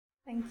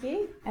Thank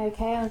you.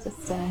 Okay, I'll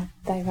just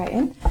dive right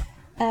in.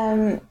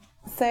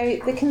 So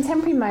the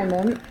contemporary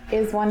moment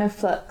is one of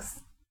flux.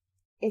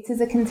 It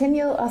is a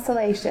continual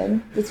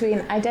oscillation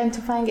between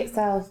identifying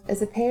itself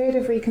as a period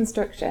of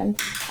reconstruction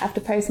after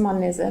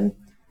postmodernism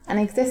and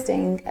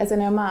existing as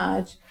an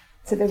homage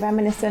to the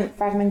reminiscent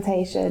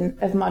fragmentation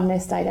of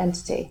modernist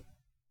identity.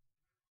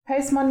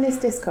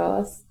 Postmodernist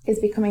discourse is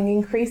becoming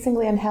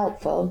increasingly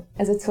unhelpful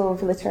as a tool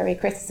for literary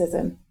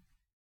criticism,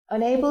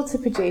 unable to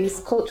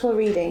produce cultural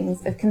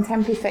readings of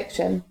contemporary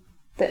fiction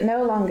that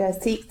no longer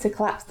seek to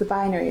collapse the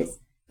binaries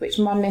which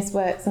modernist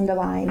works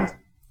underlined.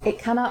 It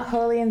cannot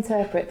wholly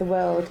interpret the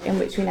world in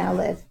which we now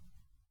live.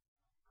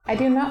 I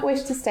do not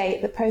wish to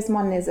state that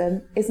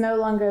postmodernism is no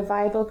longer a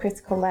viable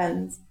critical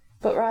lens,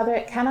 but rather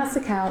it cannot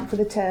account for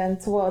the turn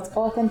towards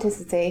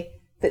authenticity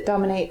that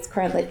dominates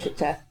current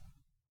literature.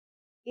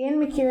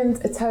 Ian McEwan's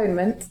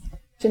Atonement,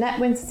 Jeanette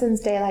Winterson's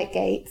Daylight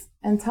Gate,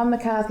 and Tom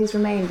McCarthy's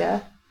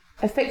Remainder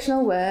are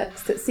fictional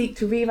works that seek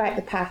to rewrite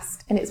the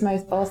past in its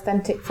most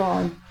authentic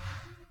form,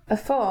 a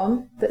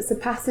form that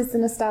surpasses the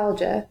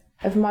nostalgia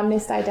of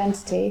modernist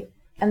identity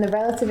and the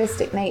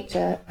relativistic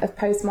nature of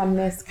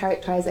postmodernist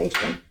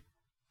characterization.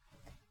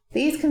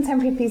 These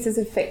contemporary pieces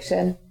of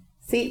fiction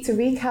seek to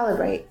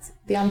recalibrate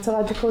the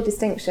ontological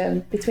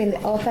distinction between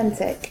the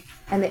authentic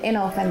and the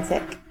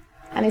inauthentic,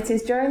 and it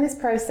is during this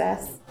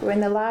process wherein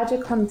the larger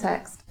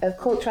context of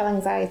cultural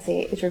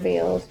anxiety is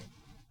revealed.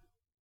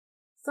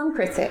 Some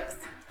critics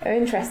are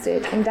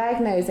interested in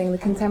diagnosing the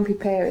contemporary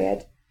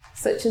period,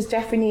 such as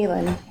Geoffrey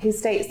Nealon, who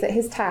states that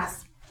his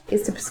task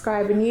is to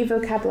prescribe a new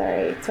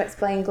vocabulary to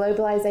explain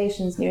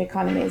globalization's new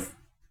economies.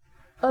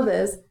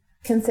 Others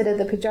consider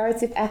the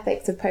pejorative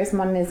ethics of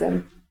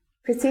postmodernism,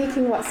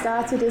 critiquing what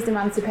started as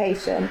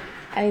emancipation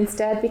and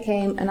instead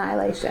became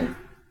annihilation.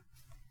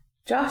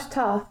 Josh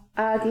Toth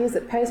argues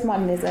that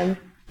postmodernism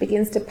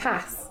begins to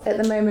pass at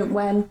the moment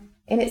when,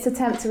 in its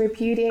attempt to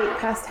repudiate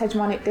past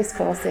hegemonic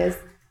discourses,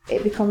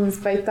 it becomes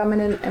both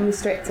dominant and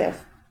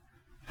restrictive.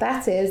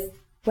 That is,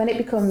 when it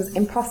becomes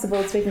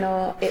impossible to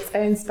ignore its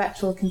own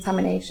spectral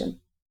contamination.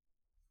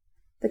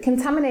 The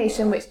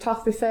contamination which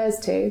Toth refers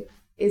to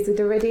is the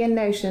Derridian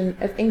notion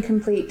of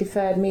incomplete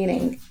deferred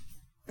meaning.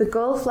 The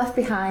gulf left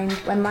behind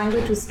when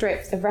language was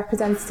stripped of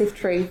representative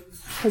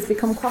truth has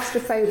become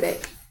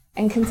claustrophobic,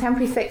 and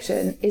contemporary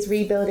fiction is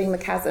rebuilding the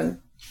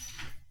chasm.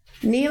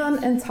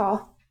 Nealon and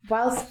Toth,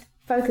 whilst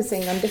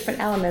focusing on different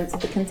elements of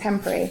the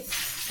contemporary,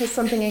 have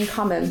something in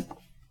common.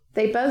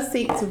 They both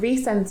seek to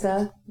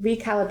recenter,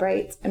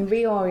 recalibrate, and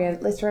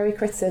reorient literary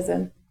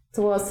criticism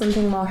towards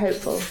something more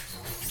hopeful.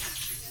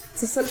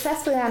 To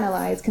successfully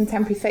analyse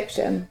contemporary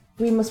fiction,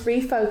 we must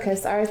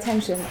refocus our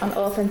attention on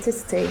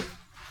authenticity,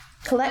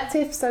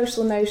 collective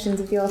social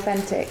notions of the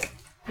authentic,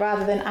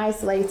 rather than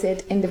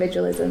isolated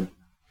individualism.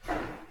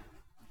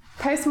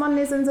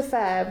 Postmodernism's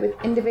affair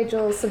with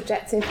individual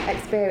subjective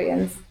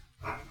experience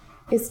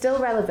is still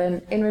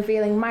relevant in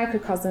revealing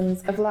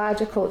microcosms of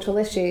larger cultural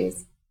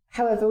issues.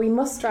 However, we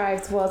must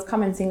strive towards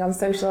commenting on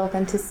social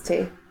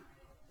authenticity.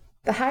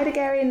 The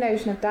Heideggerian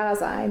notion of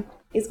Dasein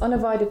is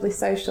unavoidably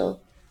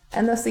social,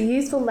 and thus a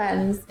useful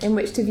lens in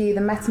which to view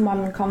the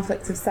metamodern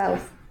conflicts of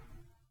self,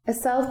 a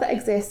self that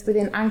exists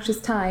within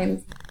anxious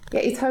times,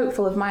 yet is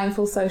hopeful of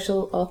mindful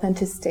social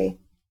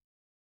authenticity.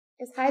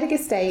 As Heidegger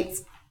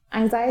states,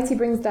 anxiety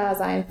brings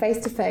Dasein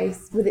face to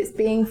face with its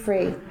being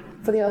free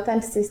for the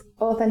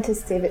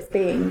authenticity of its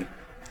being,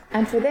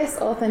 and for this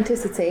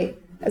authenticity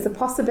as a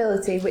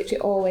possibility which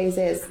it always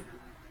is.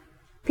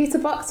 Peter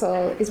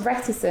Boxall is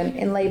reticent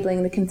in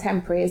labelling the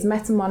contemporary as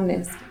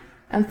metamodernist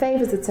and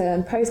favours the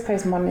term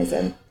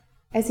post-postmodernism,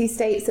 as he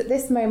states that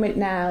this moment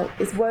now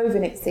is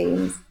woven, it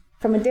seems,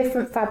 from a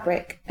different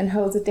fabric and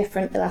holds a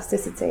different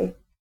elasticity.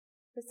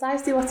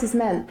 Precisely what is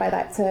meant by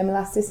that term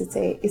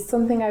elasticity is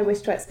something I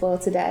wish to explore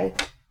today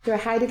through a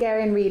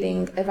Heideggerian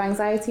reading of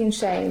anxiety and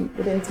shame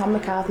within Tom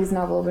McCarthy's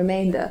novel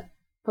Remainder,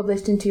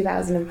 published in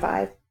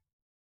 2005.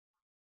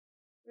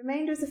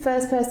 Remainder is a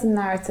first-person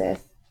narrative,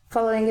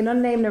 following an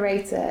unnamed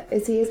narrator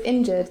as he is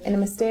injured in a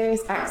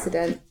mysterious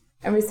accident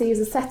and receives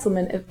a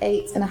settlement of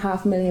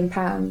 £8.5 million.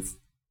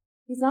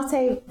 He's not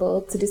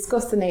able to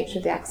discuss the nature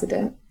of the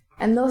accident,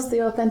 and thus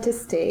the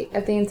authenticity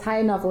of the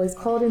entire novel is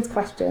called into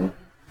question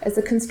as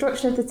the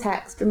construction of the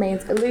text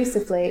remains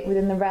elusively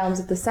within the realms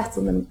of the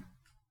settlement.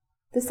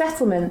 The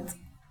settlement,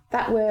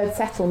 that word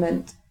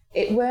settlement,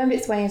 it wormed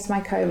its way into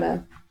my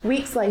coma.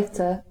 Weeks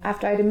later,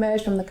 after I'd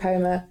emerged from the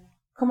coma,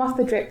 come off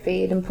the drip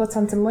feed and put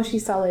onto mushy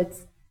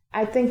solids,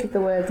 I'd think of the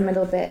word's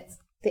middle bit,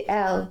 the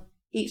L,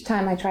 each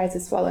time I tried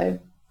to swallow.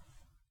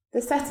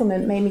 The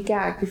settlement made me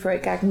gag before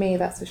it gagged me,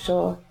 that's for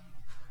sure.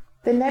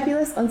 The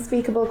nebulous,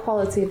 unspeakable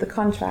quality of the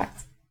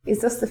contract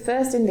is thus the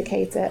first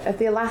indicator of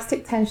the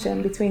elastic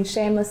tension between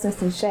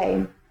shamelessness and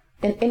shame,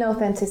 and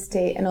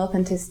inauthenticity and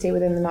authenticity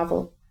within the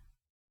novel.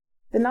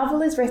 The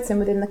novel is written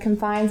within the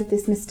confines of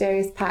this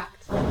mysterious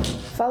pact,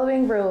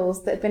 following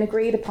rules that have been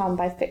agreed upon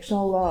by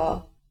fictional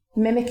law,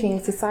 mimicking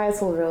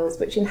societal rules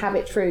which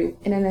inhabit truth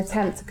in an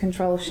attempt to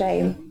control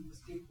shame.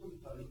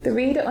 The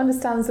reader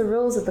understands the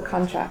rules of the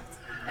contract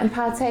and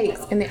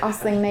partakes in the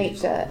ostling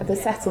nature of the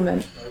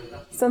settlement,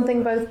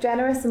 something both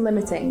generous and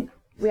limiting.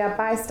 We are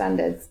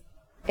bystanders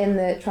in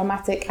the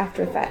traumatic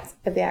after effects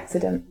of the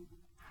accident.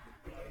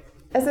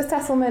 As the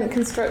settlement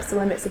constructs the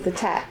limits of the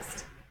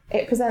text,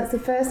 it presents the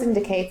first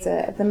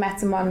indicator of the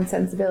meta-modern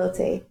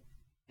sensibility,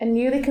 a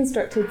newly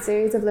constructed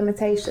series of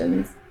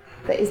limitations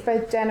that is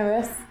both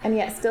generous and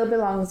yet still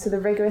belongs to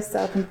the rigorous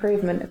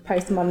self-improvement of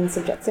postmodern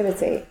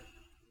subjectivity.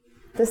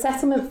 The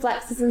settlement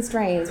flexes and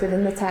strains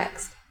within the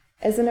text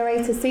as the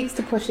narrator seeks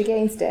to push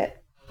against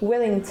it,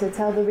 willing to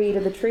tell the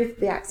reader the truth of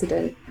the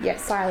accident, yet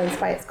silenced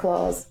by its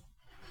clause.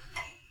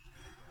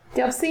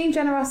 The obscene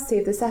generosity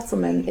of the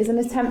settlement is an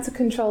attempt to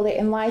control the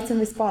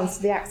enlightened response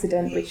to the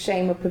accident which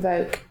shame would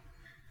provoke.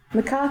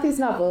 McCarthy's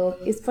novel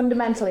is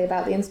fundamentally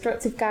about the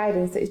instructive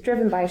guidance that is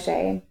driven by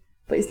shame,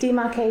 but is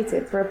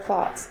demarcated through a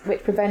plot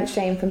which prevents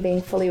shame from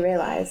being fully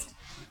realised.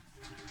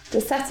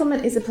 The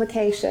settlement is a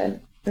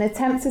placation, an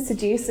attempt to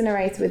seduce the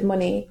narrator with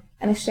money,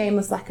 and a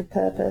shameless lack of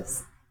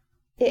purpose.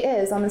 It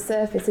is, on the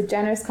surface, a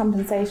generous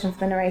compensation for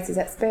the narrator's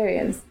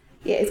experience,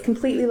 yet is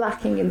completely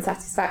lacking in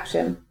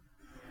satisfaction.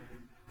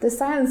 The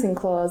silencing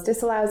clause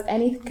disallows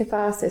any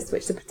catharsis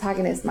which the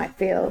protagonist might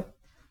feel.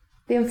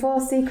 The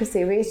enforced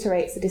secrecy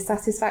reiterates the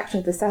dissatisfaction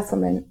of the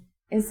settlement,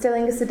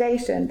 instilling a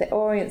sedation that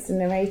orients the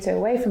narrator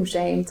away from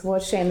shame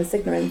towards shameless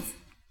ignorance.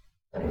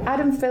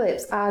 Adam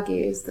Phillips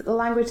argues that the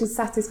language's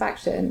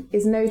satisfaction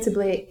is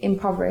notably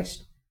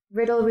impoverished,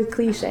 riddled with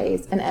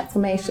clichés and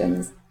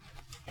exclamations,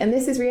 and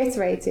this is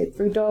reiterated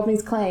through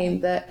Daubney's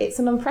claim that it's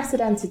an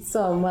unprecedented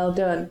sum well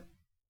done.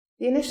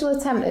 The initial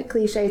attempt at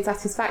cliched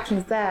satisfaction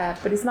is there,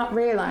 but it's not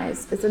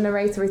realised as the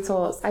narrator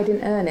retorts, "I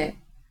didn't earn it."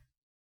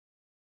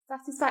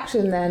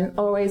 Satisfaction, then,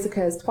 always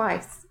occurs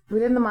twice,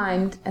 within the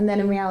mind and then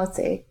in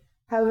reality.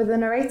 However, the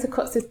narrator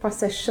cuts this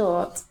process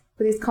short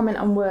with his comment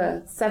on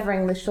worth,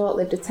 severing the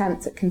short-lived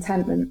attempt at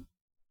contentment.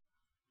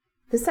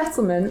 The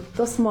settlement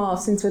thus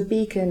morphs into a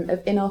beacon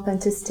of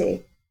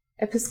inauthenticity,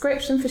 a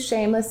prescription for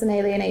shameless and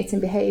alienating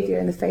behaviour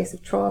in the face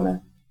of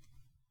trauma.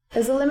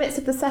 As the limits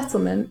of the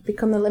settlement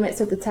become the limits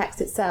of the text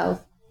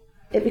itself,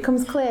 it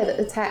becomes clear that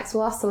the text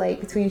will oscillate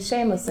between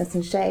shamelessness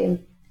and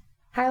shame,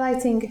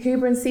 highlighting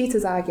Huber and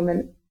Sita's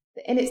argument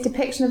that in its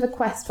depiction of a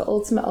quest for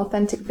ultimate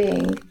authentic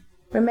being,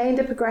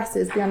 Remainder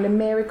progresses beyond a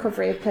mere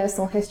recovery of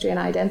personal history and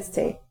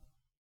identity.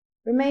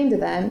 Remainder,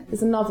 then,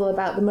 is a novel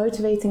about the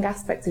motivating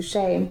aspect of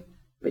shame,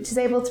 which is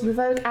able to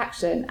provoke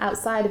action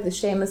outside of the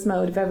shameless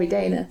mode of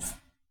everydayness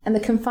and the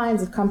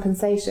confines of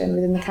compensation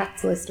within the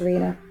capitalist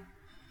arena.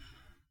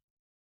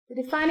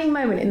 The defining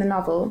moment in the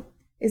novel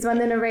is when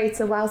the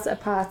narrator, whilst at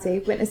a party,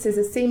 witnesses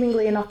a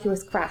seemingly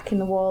innocuous crack in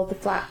the wall of the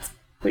flat,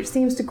 which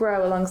seems to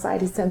grow alongside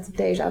his sense of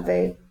déjà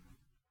vu.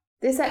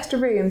 This extra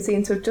room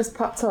seemed to have just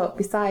popped up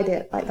beside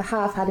it like the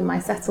half had in my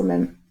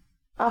settlement.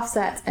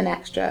 Offset and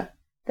extra.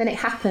 Then it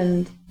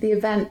happened, the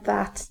event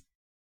that,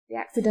 the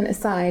accident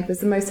aside, was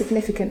the most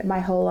significant of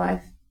my whole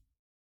life.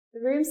 The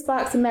room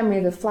sparks a memory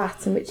of a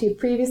flat in which he had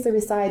previously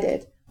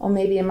resided, or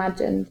maybe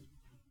imagined.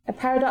 A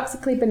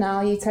paradoxically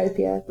banal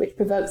utopia which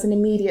provokes an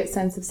immediate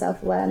sense of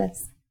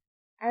self-awareness.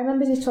 I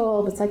remembered it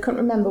all, but I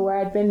couldn't remember where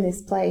I'd been in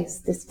this place,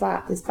 this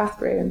flat, this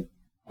bathroom,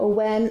 or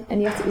when,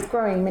 and yet it was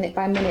growing minute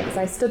by minute as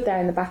I stood there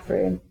in the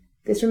bathroom,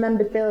 this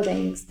remembered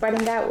building,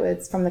 spreading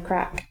outwards from the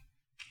crack.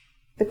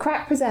 The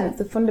crack presents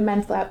the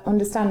fundamental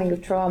understanding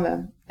of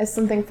trauma as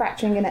something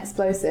fracturing and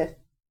explosive,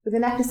 with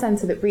an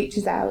epicentre that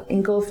reaches out,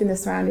 engulfing the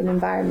surrounding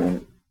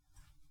environment.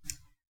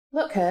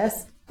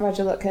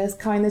 Roger Luckhurst,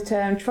 coined the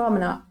term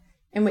trauma-knot,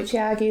 in which he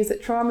argues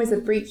that trauma is a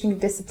breaching of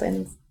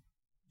disciplines.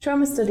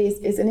 Trauma studies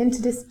is an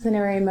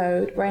interdisciplinary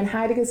mode wherein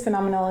Heidegger's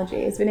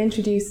phenomenology has been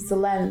introduced as a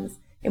lens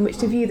in which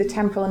to view the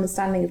temporal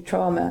understanding of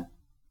trauma.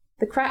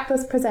 The crack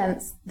thus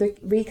presents the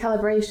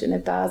recalibration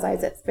of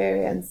Daseins'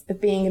 experience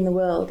of being in the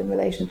world in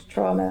relation to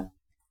trauma.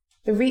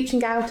 The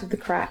reaching out of the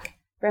crack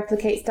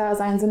replicates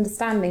Daseins'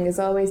 understanding as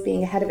always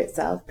being ahead of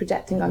itself,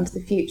 projecting onto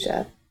the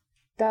future.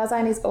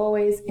 Dasein is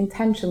always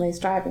intentionally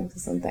striving for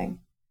something.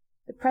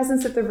 The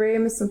presence of the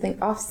room as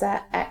something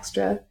offset,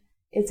 extra,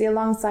 is the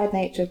alongside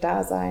nature of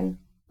Dasein.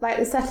 Like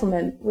the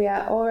settlement, we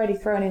are already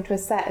thrown into a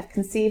set of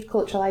conceived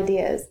cultural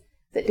ideas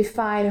that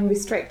define and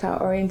restrict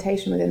our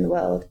orientation within the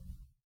world.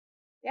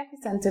 The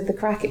epicentre of the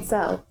crack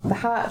itself, the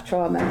heart of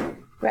trauma,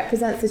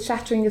 represents the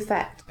shattering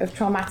effect of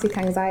traumatic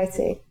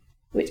anxiety,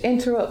 which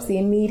interrupts the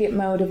immediate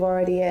mode of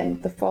already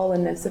in, the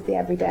fallenness of the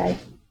everyday.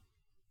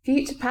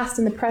 Future, past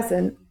and the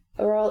present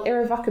are all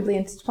irrevocably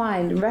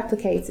intertwined and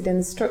replicated in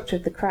the structure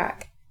of the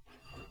crack.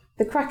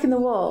 The crack in the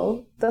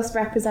wall thus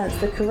represents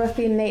the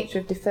Caruthian nature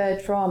of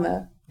deferred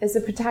trauma, as the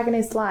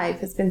protagonist's life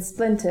has been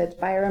splintered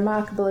by a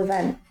remarkable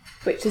event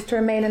which is to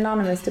remain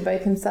anonymous to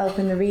both himself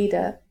and the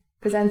reader,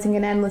 presenting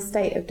an endless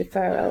state of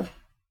deferral.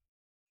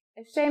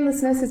 If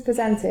shamelessness is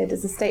presented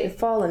as a state of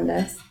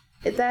fallenness,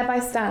 it thereby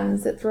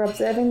stands that through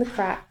observing the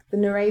crack, the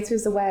narrator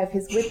is aware of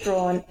his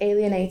withdrawn,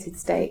 alienated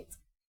state,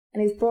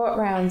 and is brought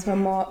round to a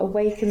more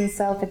awakened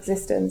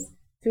self-existence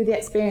through the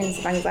experience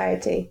of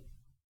anxiety.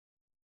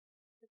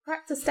 The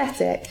cracked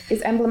aesthetic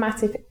is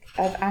emblematic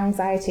of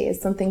anxiety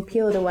as something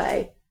peeled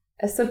away,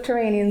 a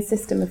subterranean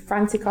system of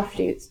frantic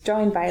offshoots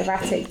joined by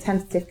erratic,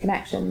 tentative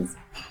connections.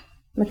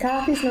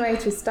 McCarthy's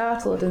narrator is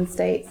startled and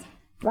states,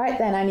 "Right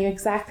then I knew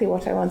exactly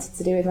what I wanted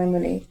to do with my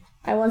money.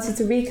 I wanted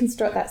to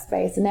reconstruct that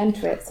space and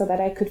enter it so that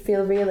I could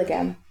feel real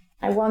again.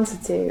 I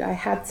wanted to, I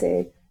had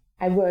to,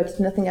 I would,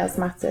 nothing else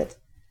mattered."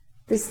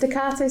 The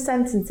staccato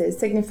sentences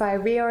signify a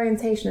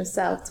reorientation of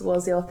self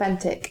towards the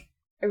authentic,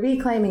 a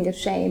reclaiming of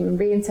shame and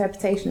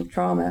reinterpretation of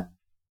trauma.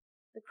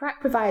 The crack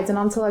provides an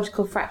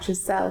ontological fractured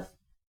self,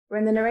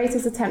 wherein the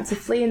narrator's attempt to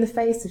flee in the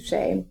face of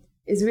shame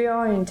is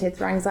reoriented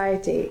through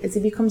anxiety as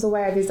he becomes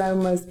aware of his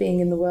own most being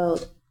in the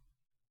world.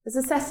 As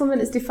the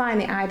settlement has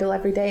defined the idle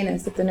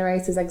everydayness of the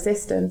narrator's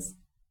existence,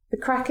 the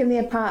crack in the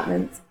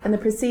apartment and the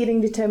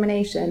preceding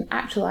determination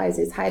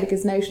actualizes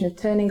Heidegger's notion of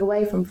turning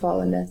away from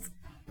fallenness,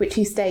 which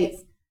he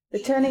states, "The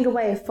turning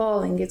away of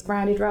falling is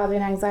grounded rather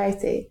in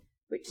anxiety,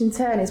 which in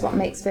turn is what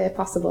makes fear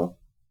possible."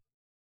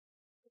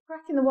 The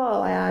crack in the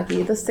wall, I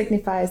argue, thus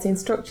signifies the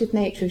instructive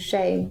nature of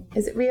shame,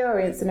 as it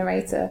reorients the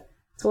narrator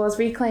towards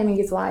reclaiming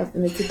his life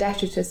amid the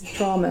detritus of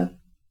trauma.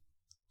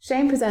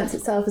 Shame presents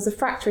itself as a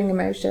fracturing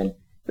emotion,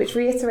 which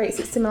reiterates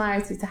its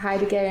similarity to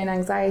Heideggerian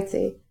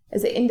anxiety,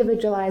 as it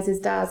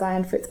individualizes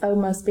Dasein for its own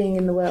most being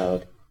in the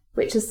world,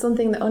 which as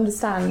something that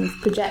understands,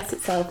 projects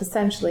itself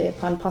essentially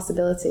upon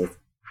possibilities.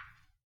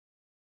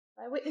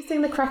 By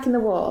witnessing the crack in the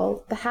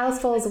wall, the house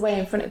falls away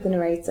in front of the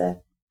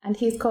narrator, and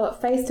he is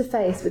caught face to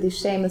face with his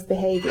shameless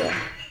behaviour.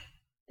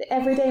 The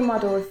everyday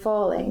model of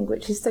falling,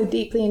 which is so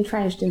deeply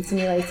entrenched in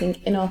simulating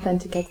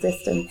inauthentic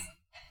existence.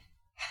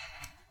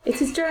 It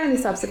is during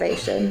this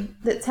observation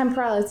that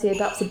temporality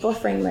adopts a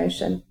buffering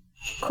motion,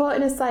 caught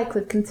in a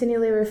cycle of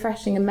continually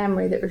refreshing a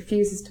memory that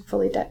refuses to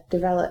fully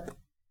develop.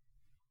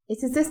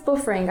 It is this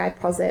buffering, I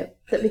posit,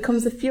 that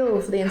becomes the fuel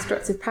for the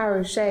instructive power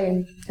of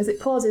shame, as it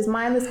pauses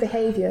mindless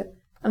behaviour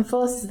and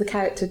forces the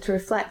character to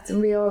reflect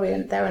and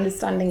reorient their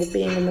understanding of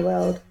being in the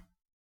world.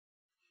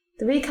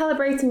 The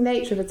recalibrating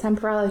nature of a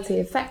temporality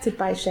affected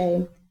by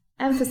shame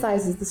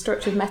emphasises the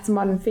structure of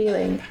metamodern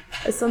feeling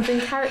as something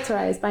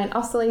characterised by an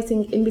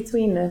oscillating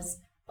in-betweenness,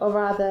 or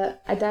rather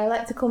a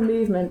dialectical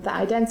movement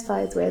that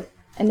identifies with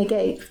and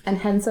negates and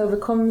hence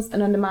overcomes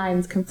and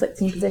undermines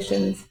conflicting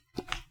positions.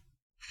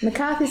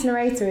 McCarthy's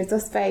narrator is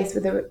thus faced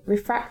with a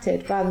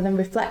refracted rather than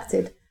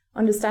reflected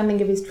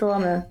understanding of his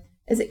trauma,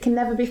 as it can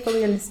never be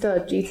fully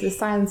understood due to the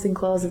silencing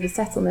clause of the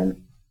settlement.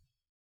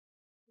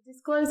 The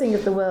disclosing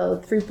of the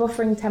world through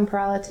buffering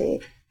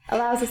temporality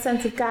allows a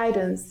sense of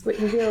guidance which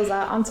reveals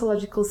our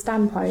ontological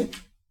standpoint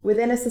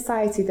within a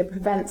society that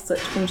prevents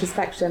such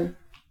introspection.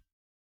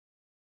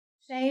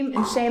 Shame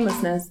and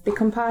shamelessness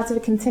become part of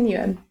a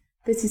continuum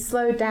that is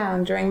slowed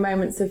down during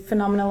moments of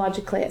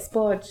phenomenologically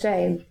explored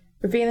shame,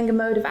 revealing a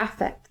mode of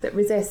affect that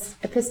resists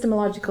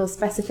epistemological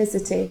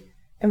specificity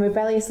and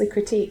rebelliously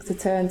critiques a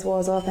turn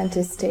towards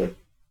authenticity.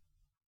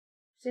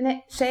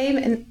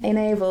 Shame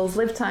enables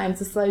live time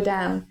to slow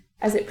down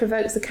as it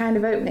provokes a kind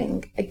of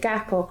opening, a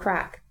gap or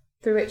crack,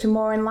 through which a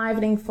more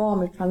enlivening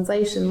form of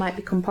translation might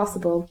become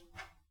possible.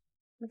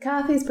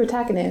 McCarthy's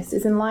protagonist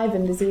is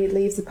enlivened as he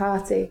leaves the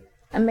party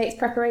and makes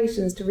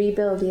preparations to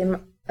rebuild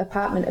the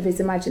apartment of his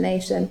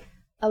imagination,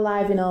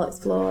 alive in all its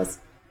flaws.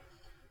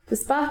 The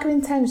spark of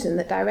intention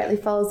that directly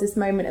follows this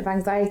moment of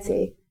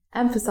anxiety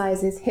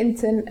emphasises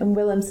Hinton and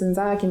Williamson's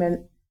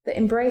argument that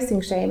embracing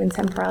shame and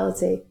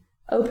temporality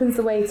opens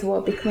the way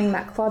toward becoming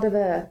that clod of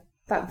earth,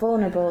 that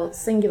vulnerable,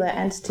 singular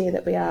entity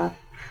that we are.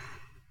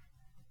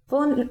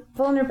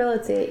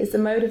 Vulnerability is the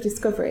mode of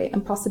discovery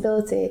and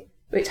possibility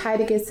which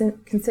Heidegger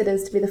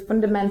considers to be the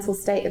fundamental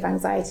state of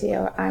anxiety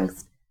or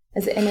angst,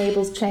 as it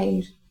enables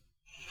change.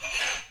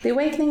 The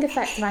awakening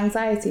effect of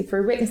anxiety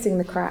through witnessing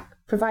the crack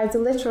provides a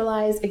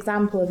literalised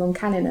example of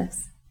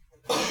uncanniness.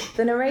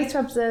 The narrator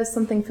observes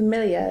something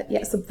familiar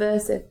yet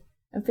subversive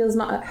and feels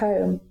not at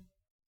home.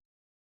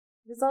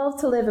 Resolved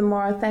to live a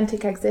more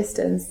authentic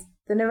existence,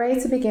 the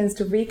narrator begins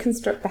to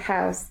reconstruct the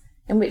house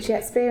in which he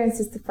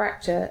experiences the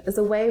fracture as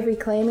a way of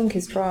reclaiming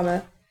his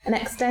trauma and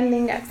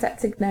extending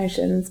accepted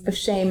notions of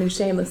shame and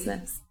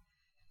shamelessness.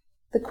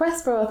 The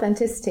quest for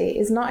authenticity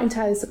is not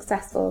entirely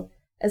successful,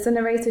 as the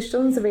narrator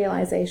shuns the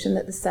realisation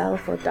that the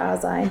self, or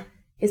Dasein,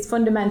 is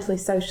fundamentally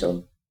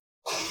social.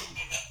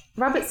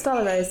 Robert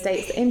Stollerow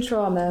states that in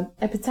trauma,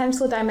 a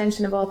potential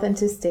dimension of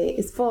authenticity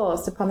is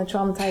forced upon the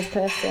traumatised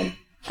person,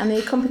 and the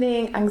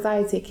accompanying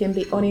anxiety can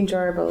be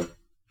unendurable.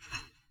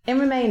 In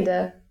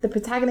Remainder, the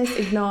protagonist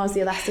ignores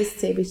the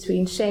elasticity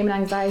between shame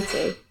and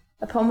anxiety,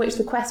 upon which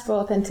the quest for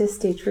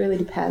authenticity truly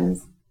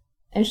depends,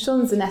 and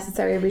shuns the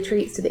necessary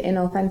retreats to the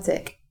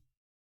inauthentic.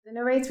 The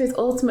narrator is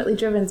ultimately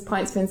driven to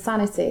points of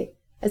insanity,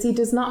 as he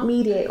does not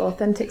mediate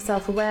authentic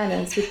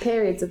self-awareness with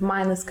periods of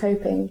mindless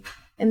coping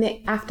in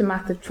the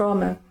aftermath of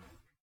trauma.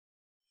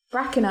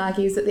 Bracken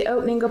argues that the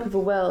opening up of a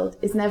world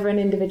is never an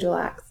individual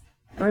act,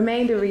 and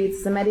Remainder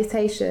reads as a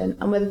meditation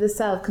on whether the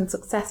self can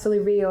successfully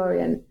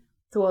reorient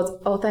towards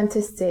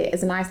authenticity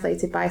as an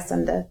isolated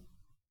bystander.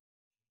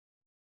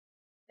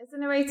 As the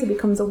narrator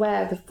becomes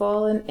aware of the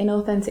fallen,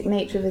 inauthentic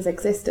nature of his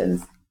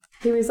existence,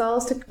 he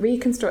resolves to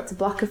reconstruct a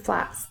block of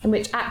flats in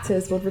which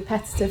actors would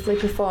repetitively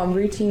perform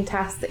routine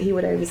tasks that he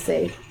would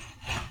oversee.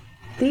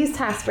 These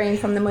tasks range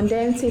from the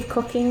mundanity of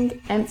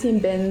cooking, emptying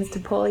bins, to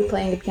poorly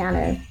playing a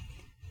piano.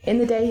 In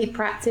the day he'd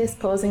practice,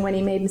 pausing when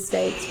he made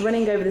mistakes,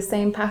 running over the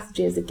same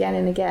passages again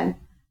and again,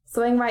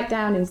 slowing right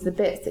down into the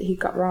bits that he'd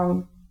got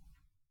wrong.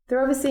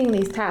 Through overseeing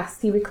these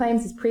tasks, he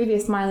reclaims his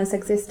previous mindless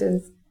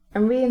existence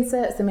and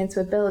reinserts them into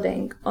a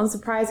building,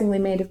 unsurprisingly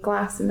made of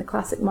glass in the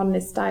classic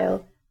modernist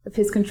style, of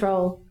his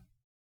control.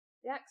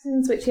 The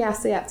actions which he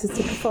asks the actors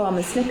to perform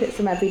are snippets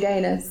from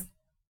everydayness.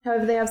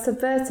 However, they are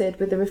subverted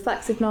with the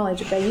reflexive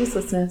knowledge of their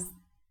uselessness.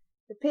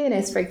 The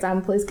pianist, for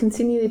example, is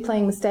continually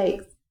playing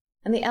mistakes,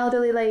 and the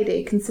elderly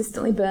lady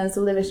consistently burns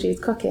the liver she is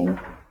cooking.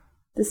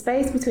 The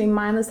space between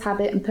mindless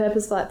habit and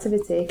purposeful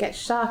activity gets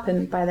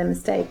sharpened by their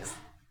mistakes.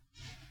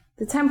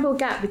 The temporal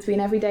gap between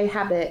everyday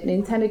habit and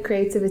intended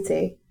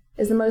creativity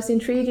is the most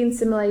intriguing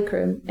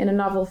simulacrum in a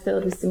novel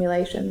filled with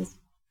simulations.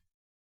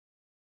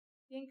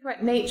 The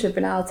incorrect nature of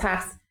banal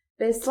tasks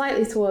veers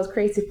slightly towards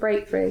creative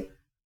breakthrough,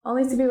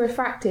 only to be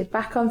refracted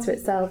back onto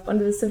itself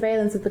under the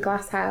surveillance of the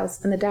glass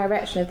house and the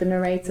direction of the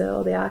narrator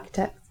or the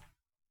architect.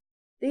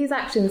 These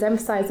actions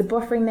emphasise the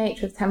buffering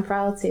nature of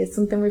temporality as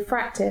something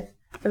refractive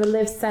of a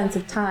lived sense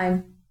of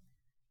time.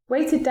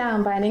 Weighted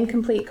down by an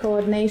incomplete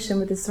coordination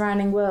with the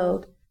surrounding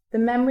world, the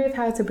memory of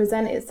how to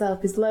present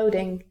itself is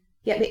loading,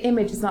 yet the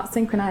image is not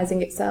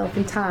synchronising itself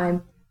in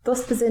time,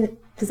 thus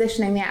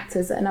positioning the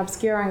actors at an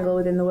obscure angle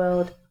within the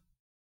world.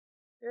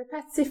 The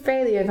repetitive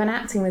failure of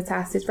enacting the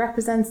task is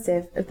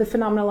representative of the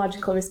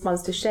phenomenological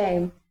response to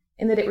shame,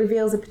 in that it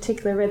reveals a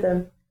particular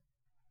rhythm.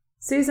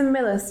 Susan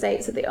Miller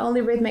states that the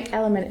only rhythmic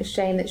element of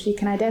shame that she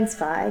can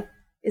identify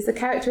is the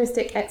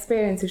characteristic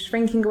experience of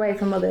shrinking away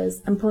from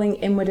others and pulling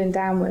inward and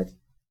downward.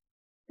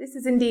 This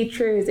is indeed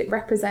true, as it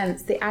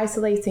represents the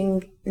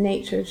isolating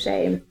nature of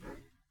shame.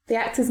 The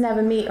actors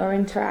never meet or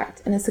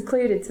interact and are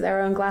secluded to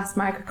their own glass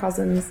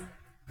microcosms.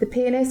 The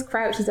pianist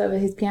crouches over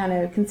his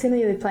piano,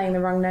 continually playing the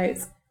wrong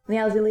notes, and the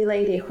elderly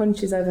lady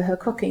hunches over her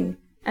cooking,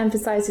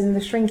 emphasising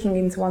the shrinking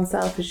into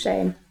oneself as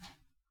shame.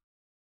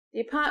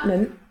 The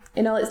apartment,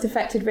 in all its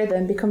defected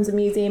rhythm, becomes a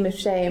museum of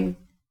shame.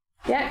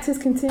 The actors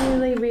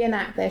continually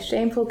reenact their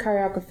shameful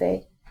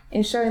choreography,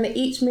 ensuring that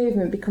each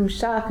movement becomes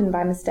sharpened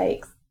by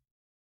mistakes.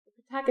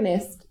 The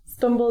protagonist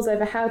stumbles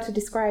over how to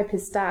describe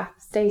his staff,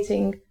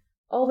 stating,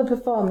 "All the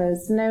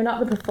performers, no, not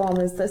the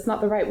performers, that's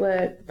not the right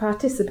word, the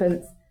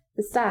participants,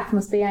 the staff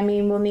must be,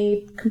 will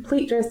need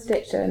complete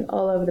jurisdiction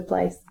all over the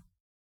place."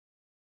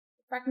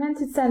 The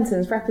fragmented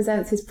sentence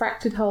represents his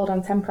fractured hold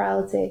on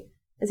temporality,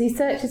 as he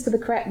searches for the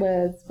correct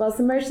words, whilst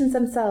the motions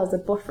themselves are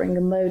buffering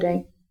and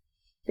loading.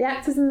 The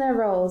actors and their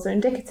roles are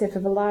indicative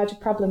of a larger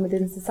problem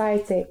within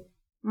society,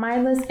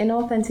 mindless,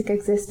 inauthentic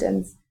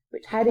existence,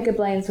 which Heidegger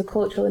blames for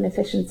cultural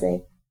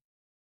inefficiency.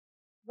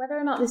 Whether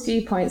or not this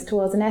view points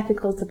towards an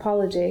ethical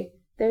topology,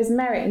 there is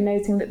merit in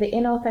noting that the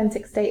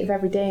inauthentic state of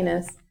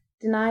everydayness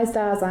denies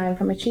Dasein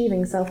from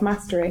achieving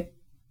self-mastery.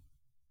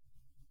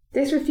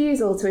 This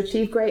refusal to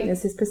achieve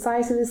greatness is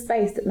precisely the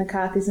space that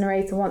McCarthy's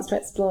narrator wants to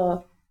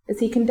explore, as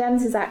he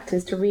condemns his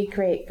actors to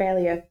recreate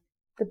failure.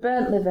 The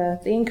burnt liver,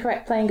 the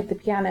incorrect playing of the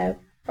piano,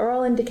 are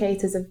all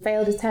indicators of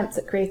failed attempts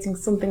at creating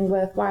something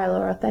worthwhile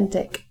or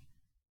authentic.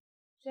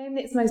 Shame,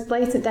 in its most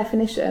blatant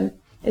definition,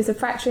 is a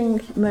fracturing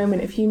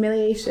moment of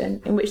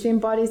humiliation in which the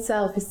embodied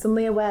self is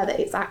suddenly aware that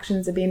its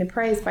actions are being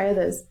appraised by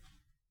others.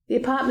 The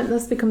apartment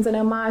thus becomes an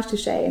homage to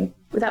shame,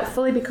 without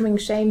fully becoming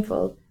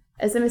shameful,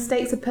 as the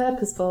mistakes are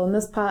purposeful and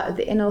thus part of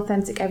the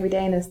inauthentic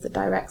everydayness that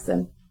directs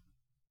them.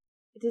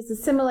 It is the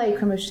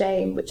simulacrum of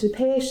shame, which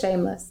appears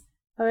shameless.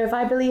 However,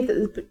 I believe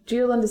that the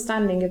dual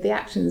understanding of the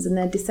actions and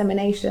their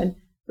dissemination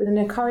within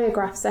a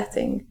choreographed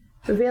setting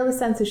reveal the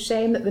sense of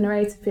shame that the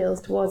narrator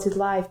feels towards his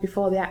life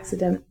before the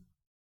accident.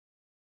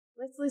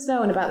 Little is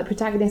known about the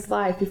protagonist's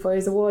life before he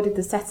is awarded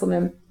the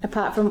settlement,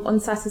 apart from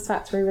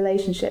unsatisfactory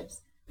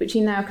relationships, which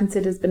he now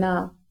considers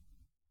banal.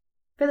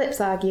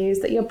 Phillips argues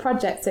that your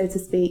project, so to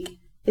speak,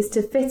 is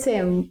to fit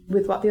in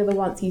with what the other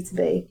wants you to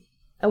be,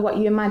 or what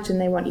you imagine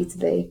they want you to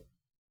be.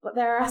 But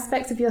there are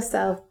aspects of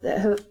yourself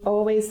that are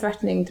always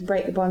threatening to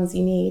break the bonds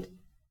you need.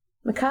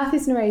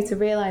 McCarthy's narrator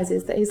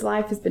realises that his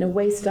life has been a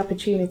wasted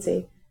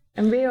opportunity,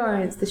 and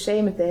reorients the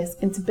shame of this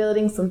into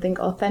building something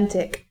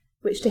authentic,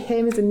 which to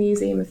him is a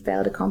museum of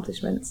failed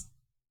accomplishments.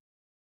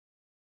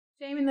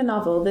 Shame in the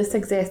novel thus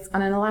exists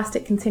on an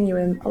elastic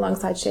continuum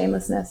alongside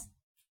shamelessness.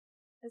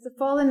 As the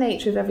fallen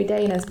nature of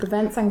everydayness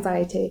prevents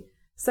anxiety,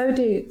 so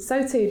too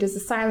does the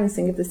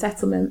silencing of the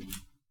settlement.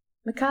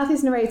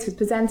 McCarthy's narrator is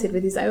presented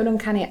with his own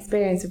uncanny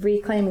experience of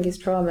reclaiming his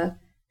trauma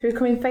through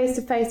coming face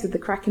to face with the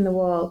crack in the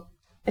wall,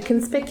 a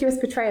conspicuous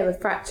portrayal of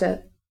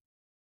fracture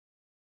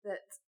that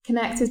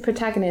connects his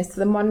protagonist to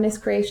the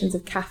modernist creations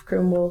of Kafka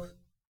and Woolf.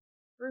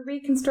 Through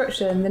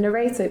reconstruction, the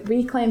narrator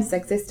reclaims his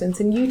existence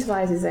and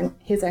utilises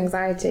his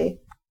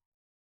anxiety.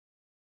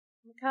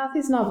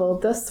 McCarthy's novel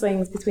thus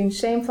swings between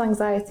shameful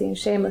anxiety and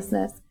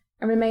shamelessness,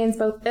 and remains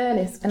both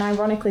earnest and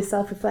ironically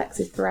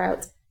self-reflexive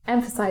throughout,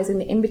 emphasising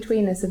the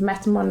in-betweenness of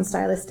metamodern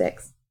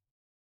stylistics.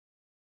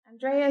 And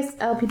Andreas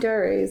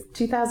Elpiduru's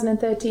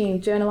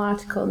 2013 journal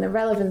article on the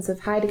relevance of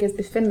Heidegger's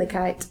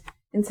Befindlichkeit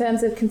in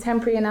terms of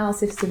contemporary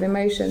analysis of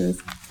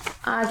emotions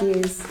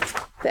argues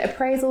that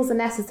appraisals are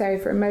necessary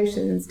for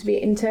emotions to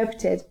be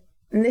interpreted,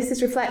 and this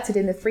is reflected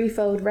in the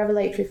threefold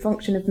revelatory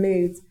function of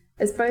moods,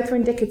 as both are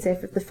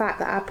indicative of the fact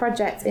that our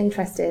projects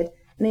interested,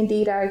 and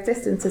indeed our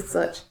existence as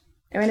such,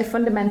 are in a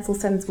fundamental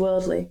sense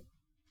worldly.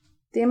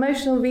 The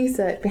emotional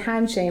research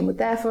behind shame would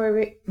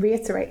therefore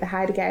reiterate the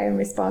Heideggerian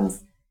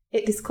response: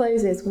 it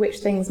discloses which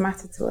things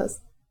matter to us.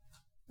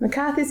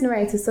 McCarthy's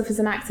narrator suffers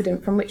an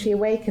accident from which he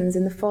awakens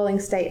in the falling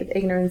state of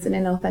ignorance and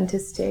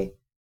inauthenticity.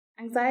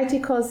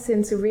 Anxiety causes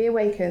him to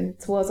reawaken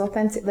towards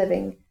authentic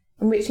living,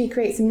 in which he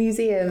creates a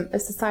museum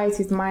of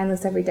society's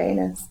mindless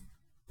everydayness.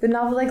 The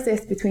novel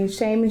exists between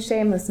shame and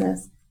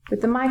shamelessness,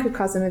 with the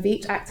microcosm of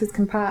each actor's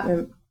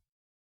compartment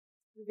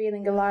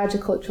revealing a larger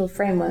cultural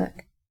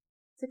framework.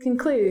 To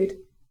conclude,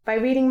 by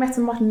reading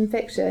metamodern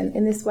fiction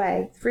in this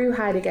way, through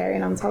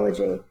Heideggerian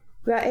ontology,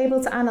 we are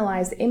able to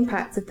analyse the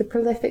impact of the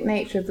prolific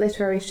nature of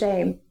literary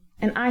shame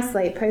and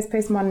isolate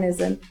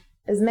post-postmodernism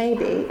as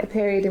maybe a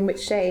period in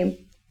which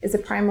shame is a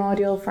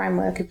primordial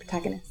framework of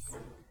protagonists.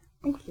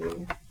 Thank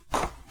you.